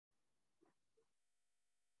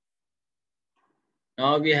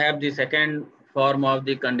Now we have the second form of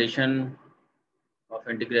the condition of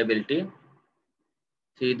integrability.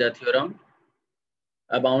 See the theorem.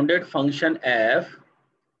 A bounded function f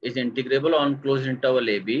is integrable on closed interval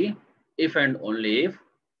ab if and only if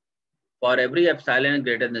for every epsilon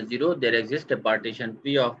greater than 0 there exists a partition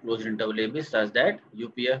p of closed interval ab such that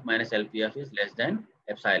upf minus lpf is less than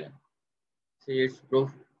epsilon. See its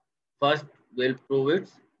proof. First we'll prove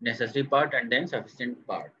its necessary part and then sufficient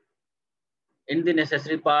part. In the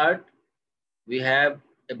necessary part we have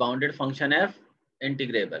a bounded function f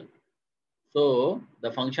integrable. So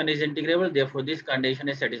the function is integrable, therefore this condition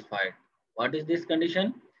is satisfied. What is this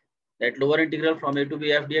condition? That lower integral from a to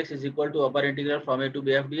b f dx is equal to upper integral from a to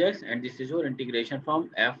b f dx, and this is your integration from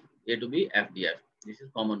f a to b f dx. This is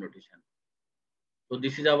common notation. So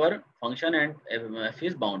this is our function and f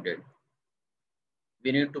is bounded.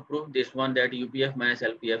 We need to prove this one, that upf minus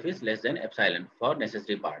lpf is less than epsilon for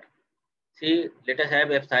necessary part. See, let us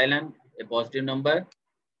have epsilon a positive number.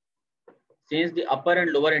 Since the upper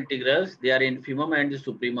and lower integrals, they are infimum and the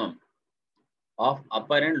supremum of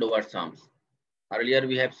upper and lower sums. Earlier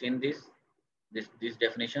we have seen these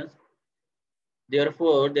definitions.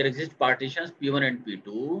 Therefore, there exist partitions P1 and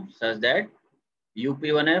P2 such that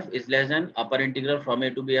UP1F is less than upper integral from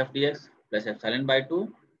a to b f dx plus epsilon by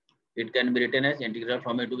 2. It can be written as integral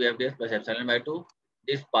from a to b f dx plus epsilon by 2.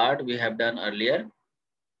 This part we have done earlier.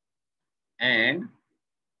 And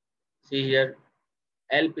see here,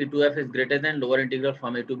 LP2F is greater than lower integral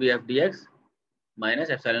from a to b f dx minus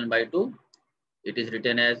epsilon by 2. It is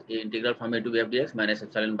written as integral from a to b f dx minus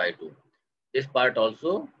epsilon by 2. This part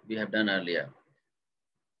also we have done earlier.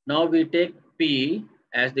 Now we take P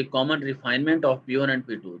as the common refinement of P1 and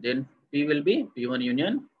P2. Then P will be P1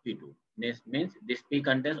 union P2. This means this P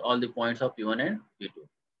contains all the points of P1 and P2.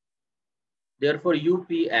 Therefore,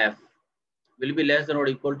 UPF will be less than or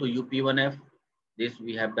equal to UP1F. This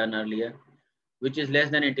we have done earlier, which is less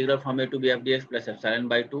than integral from a to b f dx plus epsilon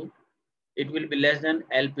by 2. It will be less than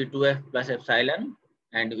LP2F plus epsilon,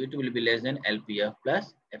 and it will be less than LPF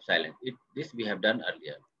plus epsilon. This we have done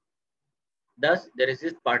earlier. Thus, there is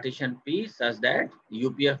this partition P such that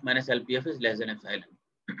UPF minus LPF is less than epsilon.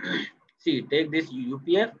 See, take this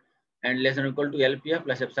UPF and less than or equal to LPF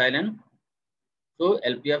plus epsilon. So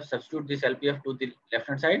LPF, substitute this LPF to the left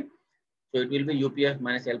hand side. So it will be UPF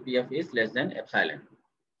minus LPF is less than epsilon.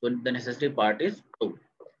 So the necessary part is proved.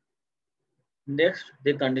 Next,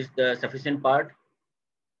 the sufficient part.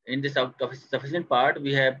 In this sufficient part,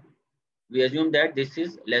 we assume that this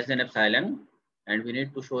is less than epsilon, and we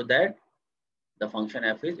need to show that the function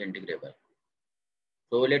f is integrable.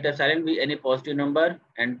 So let epsilon be any positive number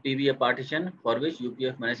and p be a partition for which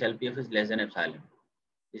UPF minus LPF is less than epsilon.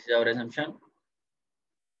 This is our assumption.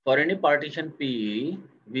 For any partition p,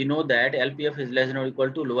 we know that LPF is less than or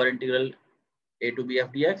equal to lower integral a to b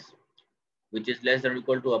f dx, which is less than or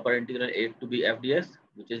equal to upper integral a to b f dx,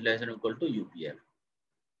 which is less than or equal to UPF.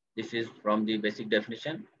 This is from the basic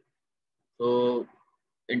definition. So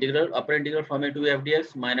upper integral from a to b f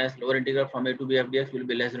dx minus lower integral from a to b f dx will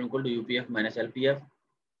be less than or equal to UPF minus LPF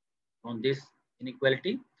on this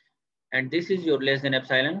inequality, and this is your less than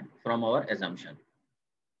epsilon from our assumption.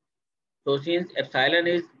 So since epsilon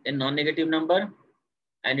is a non-negative number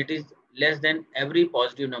and it is less than every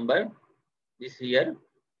positive number, this here,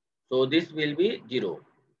 so this will be 0.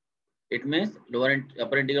 It means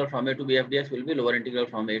upper integral from a to b f dx will be lower integral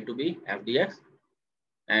from a to b f dx,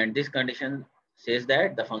 and this condition says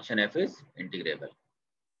that the function f is integrable.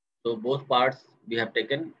 So both parts we have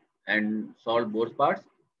taken and solved both parts,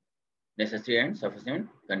 necessary and sufficient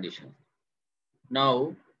conditions.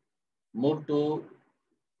 Now move to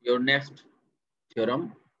your next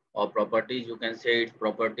theorem or properties. You can say its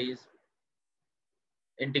properties.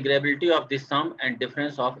 Integrability of the sum and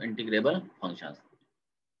difference of integrable functions.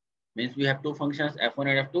 Means we have two functions f1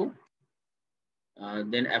 and f2.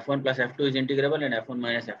 Then f1 plus f2 is integrable and f1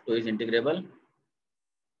 minus f2 is integrable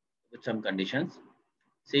with some conditions.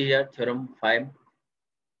 See here, theorem 5.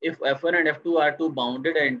 If f1 and f2 are two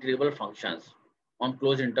bounded and integrable functions on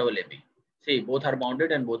closed interval ab. See, both are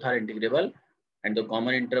bounded and both are integrable, and the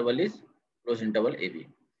common interval is closed interval ab.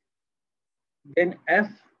 Then f,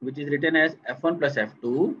 which is written as f1 plus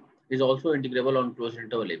f2, is also integrable on closed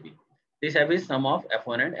interval ab. This f is sum of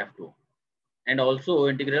f1 and f2. And also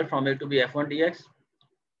integral from a to b f1 dx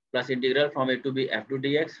plus integral from a to b f2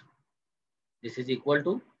 dx. This is equal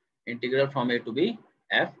to integral from a to b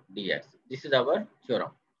f dx. This is our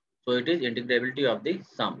theorem. So it is integrability of the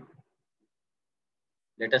sum.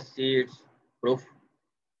 Let us see its proof.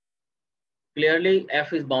 Clearly,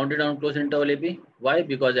 F is bounded on closed interval AB. Why?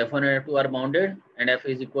 Because F1 and F2 are bounded and F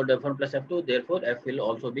is equal to F1 plus F2. Therefore, F will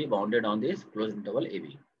also be bounded on this closed interval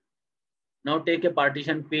AB. Now take a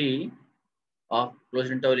partition P of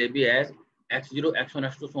closed interval AB as x0, x1,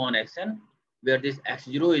 x2, so on xn, where this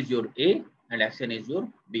x0 is your A and xn is your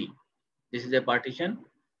B. This is a partition,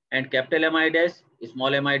 and capital Mi dash,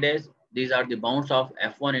 small mi dash, these are the bounds of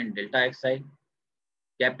F1 in delta xi.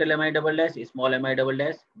 Capital Mi double dash, small mi double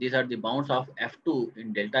dash, these are the bounds of F2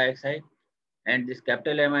 in delta xi, and this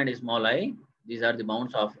capital M and small I, these are the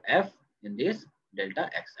bounds of F in this delta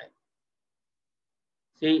xi.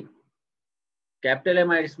 See, capital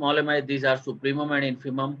Mi, small mi, these are supremum and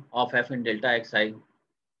infimum of F in delta xi.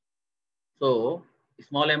 So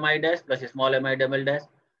small mi dash plus small mi double dash,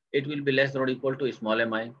 it will be less than or equal to small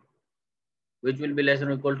mi, which will be less than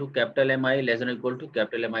or equal to capital Mi less than or equal to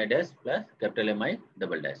capital Mi dash plus capital Mi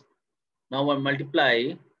double dash. Now we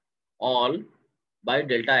multiply all by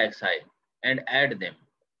delta xi and add them.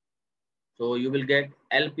 So you will get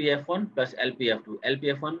LPF1 plus LPF2.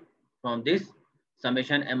 LPF1 from this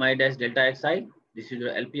summation Mi dash delta xi, this is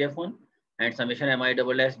your LPF1, and summation Mi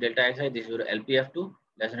double dash delta xi, this is your LPF2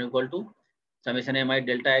 less than or equal to summation Mi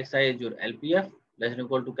delta xi is your LPF less than or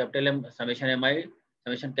equal to capital M summation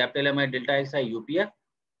capital Mi delta xi UPF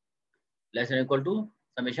less than or equal to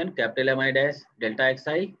summation capital Mi dash delta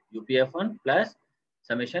xi UPF1 plus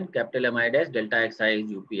summation capital Mi dash delta xi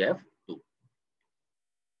UPF2.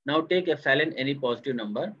 Now take epsilon any positive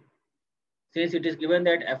number. Since it is given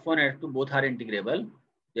that f1 and f2 both are integrable,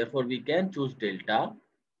 therefore we can choose delta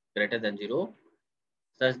greater than 0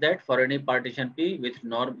 such that for any partition P with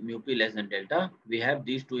norm mu P less than delta, we have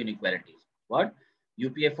these two inequalities. What?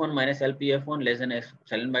 UPF1 minus LPF1 less than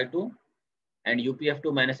epsilon by 2 and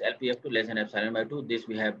UPF2 minus LPF2 less than epsilon by 2. This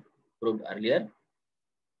we have proved earlier.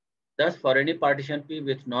 Thus, for any partition P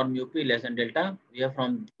with norm mu P less than delta, we have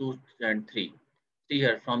from 2 and 3. See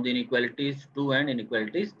here, from the inequalities 2 and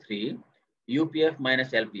inequalities 3, UPF minus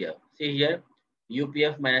LPF. See here,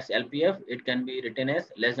 UPF minus LPF, it can be written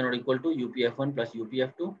as less than or equal to UPF1 plus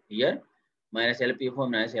UPF2 here, minus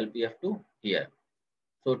LPF1 minus LPF2 here.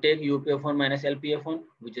 So take UPF1 minus LPF1,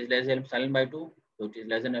 which is less than epsilon by 2, so it is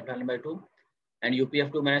less than epsilon by 2. And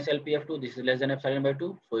UPF2 minus LPF2, this is less than epsilon by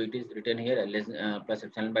 2, so it is written here as less plus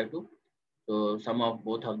epsilon by 2. So sum of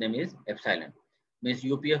both of them is epsilon. Means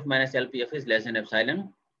UPF minus LPF is less than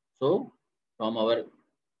epsilon. So from our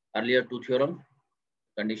earlier two theorems,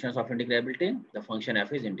 conditions of integrability, the function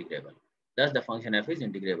f is integrable. Thus the function f is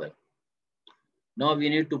integrable. Now we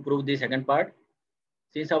need to prove the second part.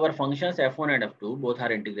 Since our functions f1 and f2 both are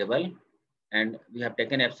integrable and we have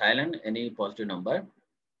taken epsilon, any positive number,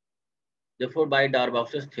 therefore by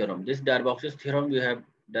Darbox's theorem, this Darbox's theorem we have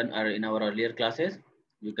done in our earlier classes.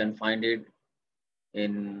 You can find it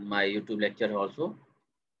in my YouTube lecture also.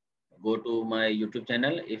 Go to my YouTube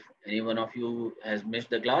channel. If any one of you has missed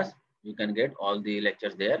the class, you can get all the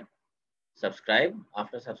lectures there. Subscribe.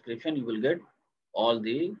 After subscription, you will get all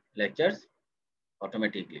the lectures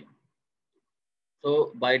automatically.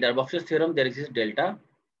 So by Darbox's theorem, there exists delta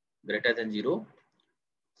greater than 0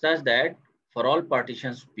 such that for all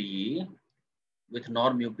partitions P with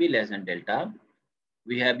norm mu P less than delta,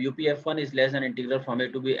 we have UPF1 is less than integral from A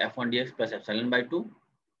to B F1 dx plus epsilon by 2.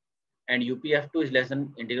 And UPF2 is less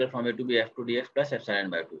than integral from A to B F2 dx plus epsilon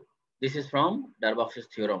by 2. This is from Darbox's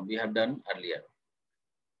theorem we have done earlier.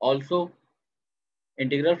 Also,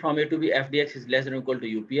 integral from A to B F dx is less than or equal to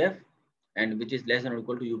UPF, and which is less than or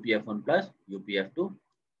equal to UPF1 plus UPF2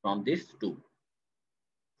 from this 2.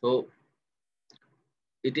 So,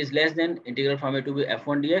 it is less than integral from A to B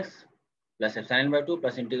F1 dx plus epsilon by 2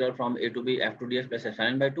 plus integral from A to B F2 dx plus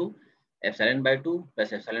epsilon by 2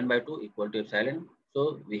 plus epsilon by 2 equal to epsilon.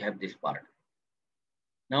 So, we have this part.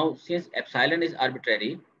 Now, since epsilon is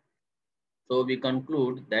arbitrary, so we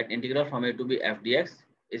conclude that integral from A to B f dx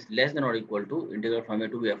is less than or equal to integral from A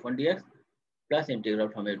to B f1 dx plus integral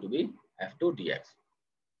from A to B f2 dx.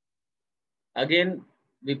 Again,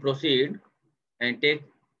 we proceed and take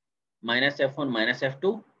minus f1 minus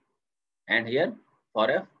f2 and here for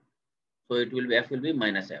f, so it will be f will be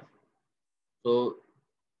minus f. So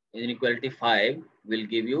inequality 5 will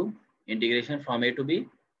give you integration from A to B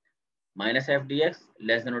minus f dx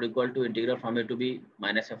less than or equal to integral from A to B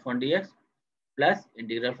minus f1 dx plus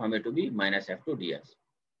integral from A to B minus f2 dx.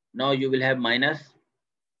 Now you will have minus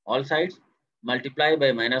all sides, multiply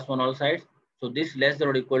by minus 1 all sides. So this less than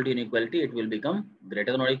or equal to inequality, it will become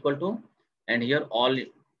greater than or equal to, and here all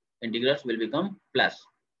integrals will become plus.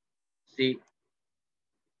 See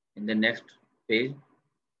in the next page.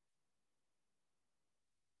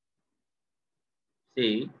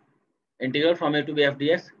 See integral from a to b f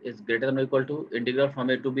dx is greater than or equal to integral from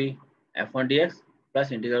a to b f1 dx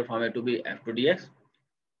plus integral from a to b f2 dx.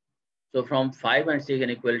 So from 5 and 6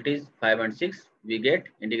 inequalities 5 and 6, we get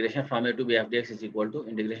integration from a to b f dx is equal to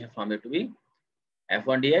integration from a to b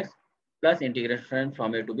f1 dx plus integration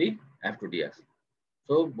from a to b f2 dx.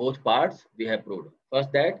 So both parts we have proved.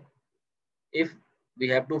 First, that if we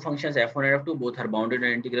have two functions f1 and f2, both are bounded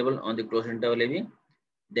and integrable on the closed interval ab,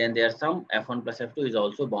 then their sum f1 plus f2 is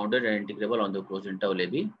also bounded and integrable on the closed interval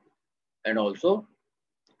ab, and also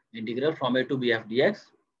integral from a to b f dx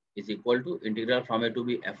is equal to integral from a to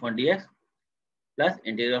b f1 dx plus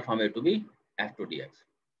integral from a to b f2 dx.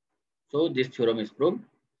 So this theorem is proved.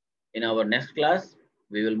 In our next class,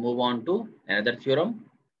 we will move on to another theorem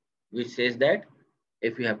which says that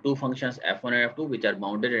if we have two functions f1 and f2 which are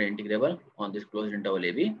bounded and integrable on this closed interval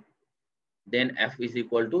ab, then f is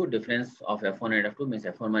equal to difference of f1 and f2 means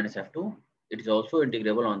f1 minus f2. It is also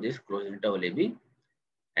integrable on this closed interval ab,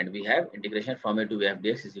 and we have integration from a to b f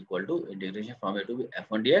dx is equal to integration from a to b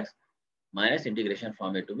f1 dx minus integration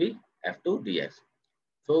from a to b f2 dx.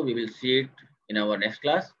 So we will see it in our next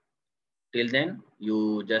class. Till then,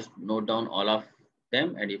 you just note down all of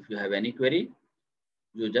them, and if you have any query,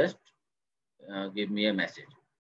 you just give me a message.